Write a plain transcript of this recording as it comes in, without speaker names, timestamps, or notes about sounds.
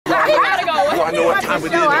Y'all know what time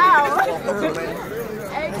it is.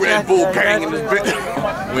 Red Bull gang in this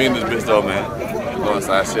bitch. We in this bitch though, man.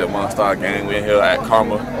 Northside shit, Monstar gang. We in here at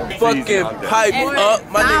Karma. Fucking pipe up,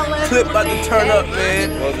 my nigga Clip about to turn up,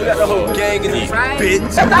 man. We got the whole gang in this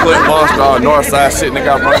bitch. Clip Monstar, Northside shit,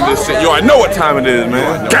 nigga. I'm running this shit. Yo, I know what time it is,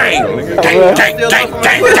 man. Gang, gang, gang, gang,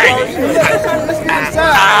 gang, gang.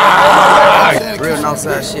 Real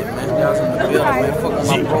Northside shit, man. Y'all in the building, man. Fucking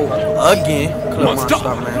my bro again. Clip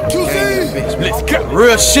Monstar, man. Gang in this bitch, man. Let's go.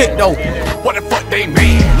 Real shit though. What the fuck they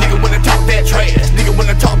mean? Nigga wanna talk that trash. Nigga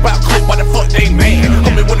wanna talk about Clip. What the fuck they mean?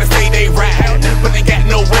 Homie wanna say they ride, but they got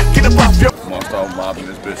no whip. Get up off your. Monstar mobbing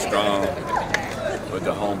this bitch strong. With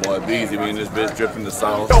the homeboy Beezy, we in this bitch dripping the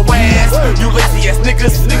sauce. Yo ass, you lazy ass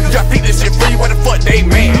niggas. Y'all think this shit free? What the fuck they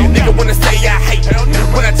mean? Nigga wanna say I hate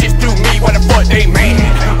when I just do me. What the fuck they mean?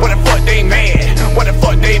 What the fuck they mad? What the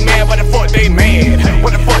fuck they mad? What the fuck they mad?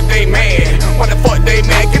 What the fuck they mad? What the fuck they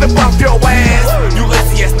mad? Get up off your ass, you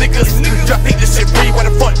lazy ass niggas. Y'all think this shit free? What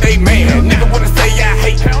the fuck they mad? Nigga wanna say I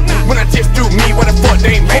hate when I just do me. What the fuck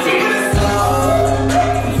they mad?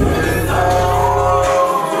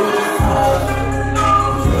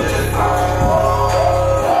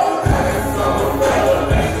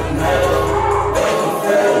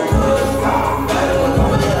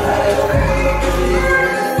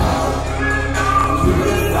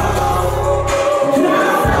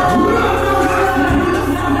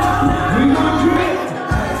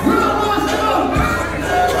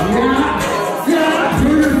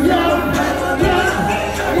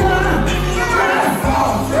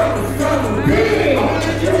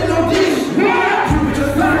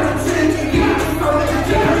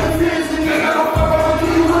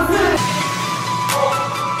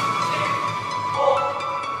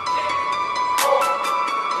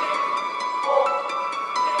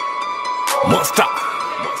 Monstar.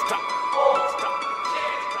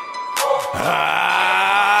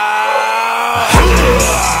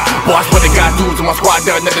 Boy, I swear to God, dudes in my squad,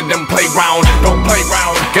 none of them play round. Don't play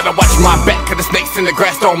round. Gotta watch my back, cause the snakes in the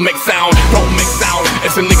grass don't make sound. Don't make sound.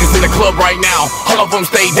 It's the niggas in the club right now. All of them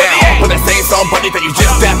stay down. But that same somebody that you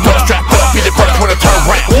just dapped up, strapped up, be the first one to turn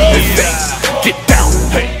round. Get down.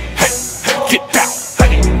 Hey, hey, get down.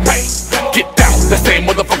 Hey, hey, get down. That same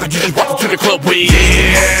motherfucker you just walked into the club with.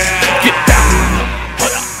 Yeah. Get down.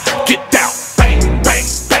 Get down. Bang, bang,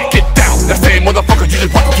 bang. Get down. That same motherfucker you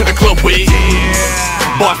just walked into the club with.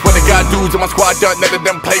 Boss, when they got dudes in my squad, none of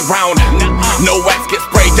them play round. No wax get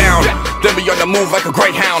sprayed down. Then be on the move like a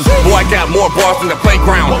greyhound. Boy, I got more bars than the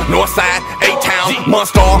playground. Northside, A-Town,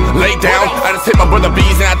 Monstar, lay down. I just hit my brother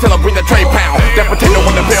Bees and I tell him bring the tray pound. That potato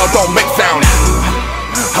on the bell don't make sound.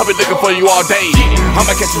 I'll be looking for you all day.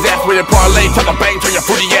 I'ma catch his ass with a parlay. Tell a bang, turn your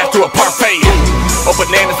fruity ass to a parfait. Or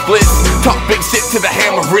banana splits, talk big shit to the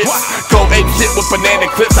hammer wrist. Go ape shit with banana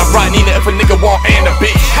clips. I ride Nina if a nigga want and a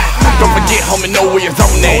bitch. Don't forget, homie, know where your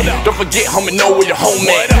zone at. Don't forget, homie, know where your home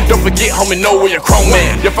at. Don't forget, homie, know where your chrome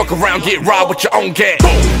at. You fuck around, get robbed with your own gat.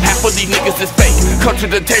 Half of these niggas is fake. Come to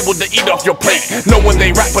the table to eat off your plate. Know when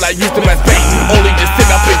they rap, but I use them as bait. Only just sit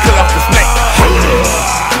up and cut off the snake.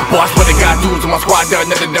 Boy, I swear to God, dudes in my squad,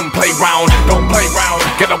 none of them play round. Don't play round.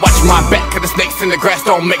 Gotta watch my back, cause the snakes in the grass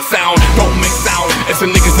don't make sound. Don't make sound. It's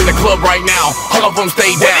the niggas in the club right now. All of them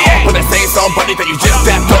stay down. But that same somebody that you just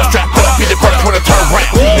dapped up, strapped up, be the first one to turn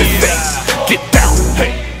round. Get down.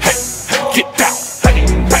 Hey, hey, get down. Hey,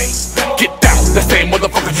 hey, get down. That same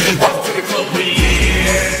motherfucker you just walked to the club with.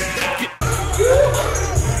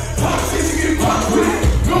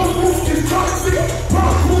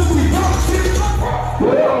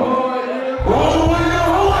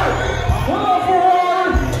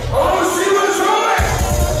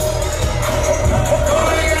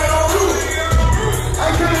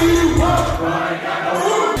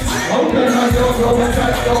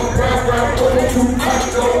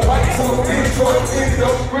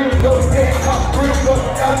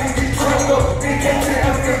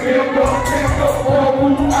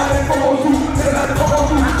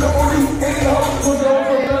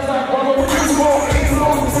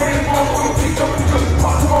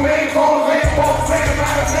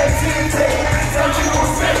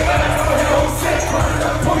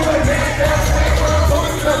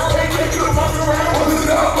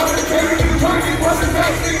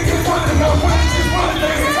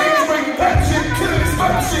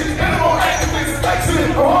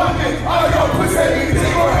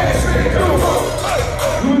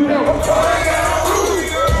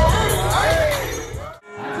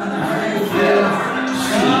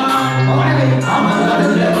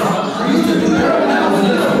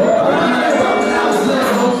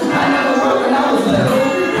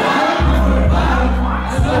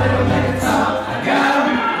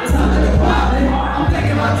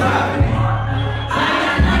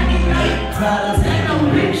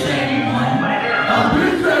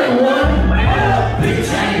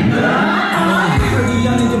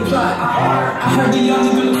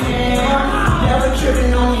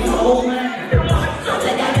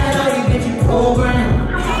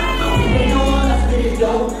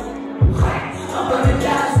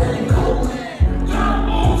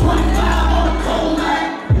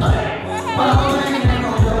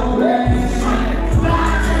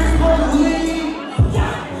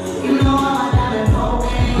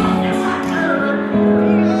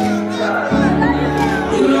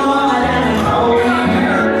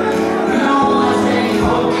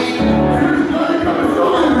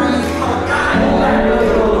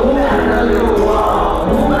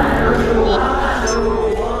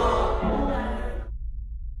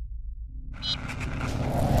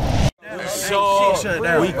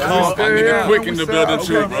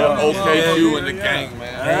 Country, bro. OKQ in the gang,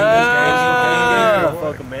 man.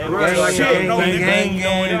 Gang, you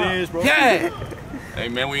know what it is, bro. Yeah. Hey,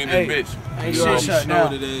 man, we in this bitch. Ain't shit shut now.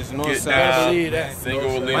 What it is. Northside.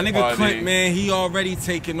 Single link My nigga party. Clint, man, he already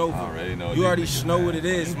taking over. Already know. You already know what it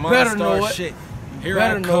is. better know Monstar it. shit. Here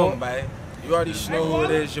I come, man. You already know who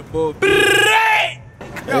it is, your boy.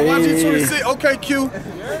 Yeah, YG26, OKQ,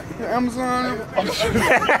 Amazon.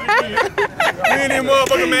 Me and them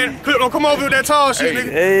motherfucker, man. Clip, don't come over with that tall shit,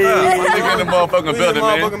 nigga. My nigga in the motherfucking building,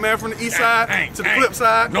 man. Motherfucker, man, from the east side to the clip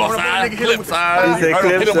side. North side, clip side. He said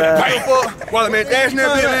clip side. Well, man, dashing that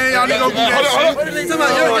bitch, man. Y'all niggas don't do that shit.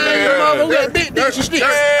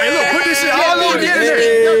 Hey, look, put this shit all over this shit.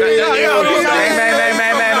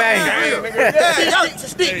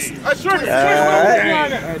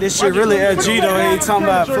 This shit really LG though. Ain't talking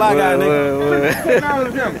about fly guy, nigga.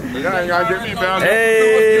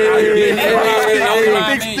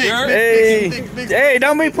 Hey,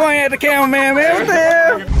 don't be pointing at the cameraman, man. What the hell?